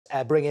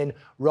bring in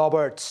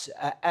Robert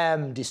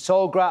M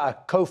DiSogra, a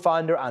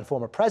co-founder and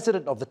former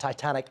president of the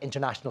Titanic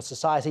International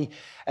Society,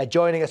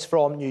 joining us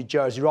from New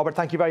Jersey. Robert,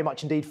 thank you very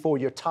much indeed for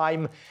your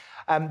time.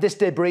 This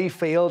debris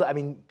field, I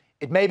mean,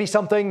 it may be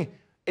something,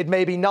 it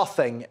may be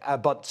nothing,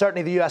 but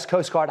certainly the US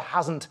Coast Guard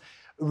hasn't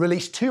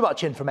released too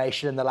much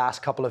information in the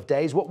last couple of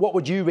days. What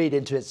would you read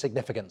into its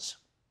significance?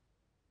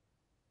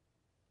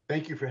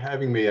 Thank you for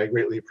having me. I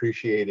greatly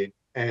appreciate it.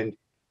 And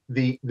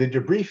the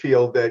debris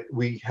field that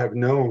we have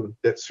known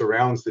that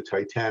surrounds the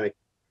Titanic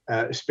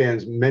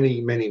spans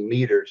many, many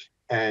meters.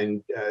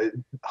 And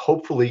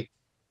hopefully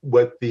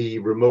what the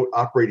remote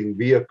operating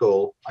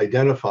vehicle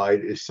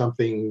identified is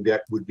something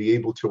that would be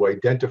able to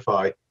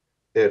identify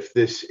if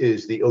this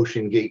is the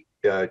Ocean Gate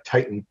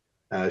Titan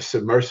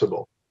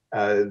submersible.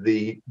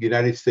 The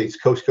United States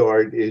Coast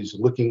Guard is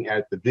looking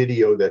at the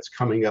video that's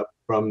coming up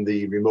from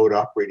the remote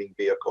operating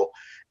vehicle.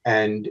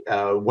 And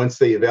once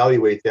they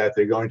evaluate that,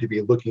 they're going to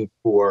be looking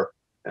for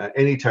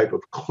any type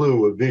of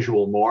clue, a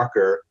visual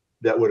marker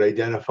that would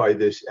identify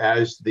this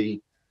as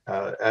the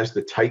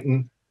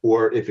Titan,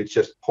 or if it's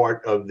just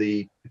part of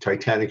the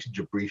Titanic's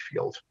debris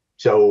field.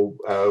 So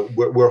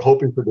we're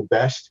hoping for the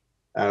best.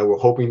 We're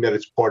hoping that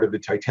it's part of the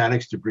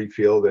Titanic's debris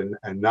field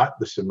and not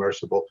the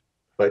submersible.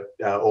 But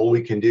all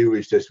we can do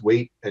is just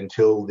wait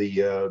until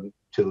the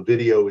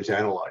video is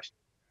analyzed.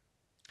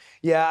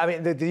 Yeah, I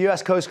mean, the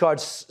US Coast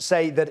Guard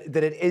say that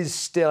it is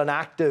still an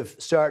active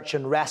search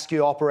and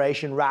rescue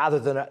operation rather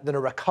than a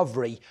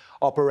recovery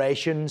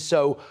operation.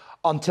 So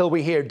until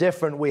we hear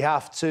different, we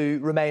have to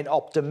remain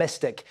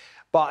optimistic.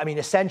 But I mean,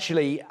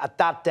 essentially, at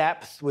that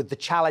depth, with the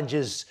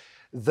challenges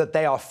that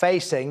they are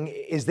facing,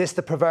 is this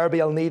the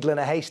proverbial needle in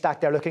a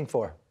haystack they're looking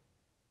for?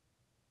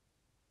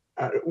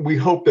 We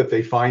hope that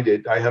they find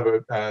it. I have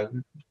a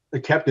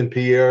Captain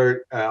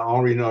Pierre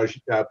Henri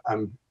Nargelet,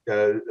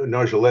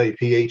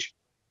 PH,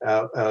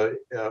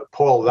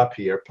 Paul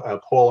Lapierre,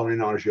 Paul Henri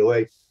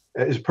Nargelet,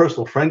 is a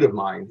personal friend of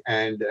mine,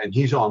 and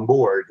he's on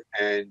board.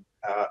 And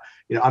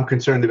you know, I'm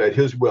concerned about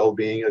his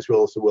well-being as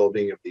well as the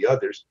well-being of the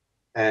others.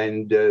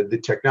 And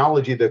the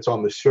technology that's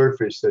on the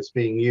surface that's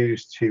being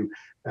used to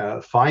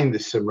find the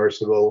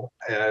submersible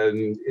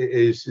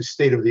is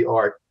state of the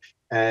art.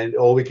 And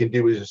all we can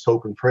do is just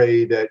hope and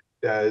pray that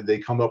they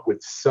come up with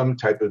some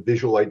type of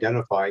visual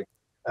identification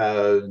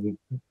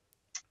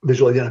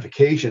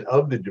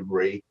of the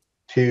debris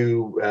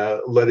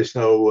to let us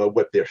know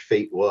what their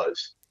fate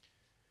was.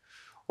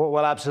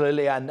 Well,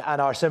 absolutely, and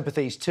our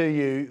sympathies to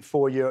you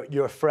for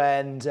your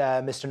friend,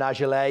 Mr.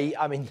 Nargelet.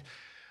 I mean,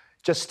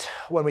 just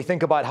when we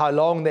think about how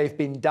long they've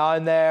been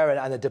down there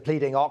and the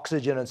depleting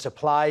oxygen and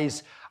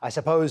supplies, I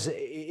suppose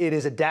it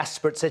is a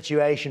desperate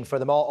situation for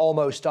them,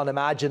 almost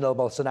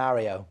unimaginable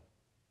scenario.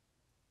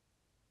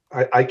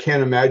 I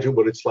can't imagine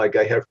what it's like.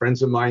 I have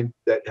friends of mine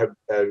that have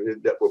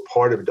that were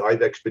part of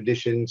dive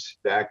expeditions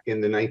back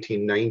in the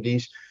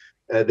 1990s.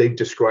 They've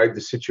described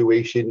the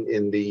situation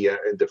in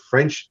the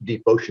French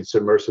deep ocean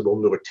submersible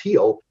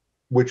Nautil,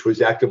 which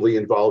was actively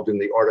involved in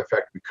the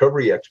artifact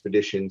recovery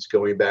expeditions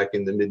going back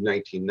in the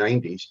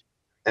mid-1990s.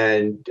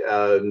 And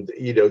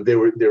you know, they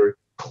were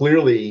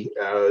clearly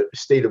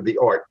state of the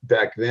art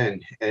back then.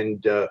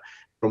 And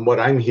from what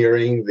I'm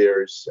hearing,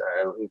 there's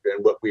and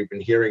what we've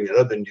been hearing in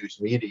other news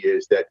media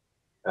is that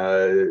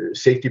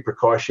safety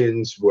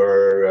precautions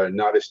were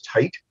not as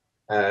tight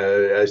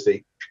as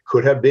they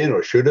could have been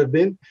or should have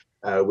been,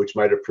 which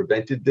might have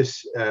prevented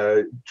this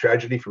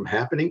tragedy from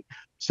happening.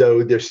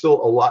 So there's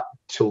still a lot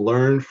to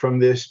learn from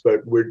this,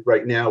 but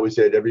right now is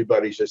that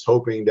everybody's just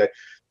hoping that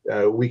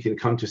we can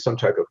come to some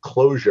type of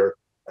closure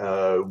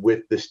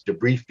with this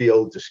debris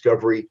field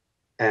discovery,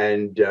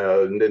 and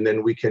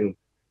then we can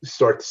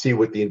start to see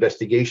what the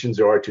investigations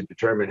are to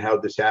determine how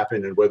this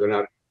happened and whether or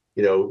not,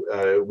 you know,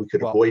 we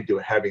could avoid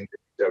having this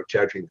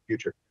tragedy in the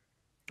future.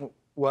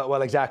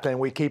 Well, exactly,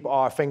 and we keep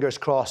our fingers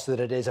crossed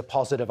that it is a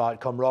positive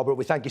outcome. Robert,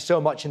 we thank you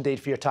so much indeed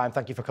for your time.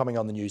 Thank you for coming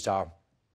on the NewsHour.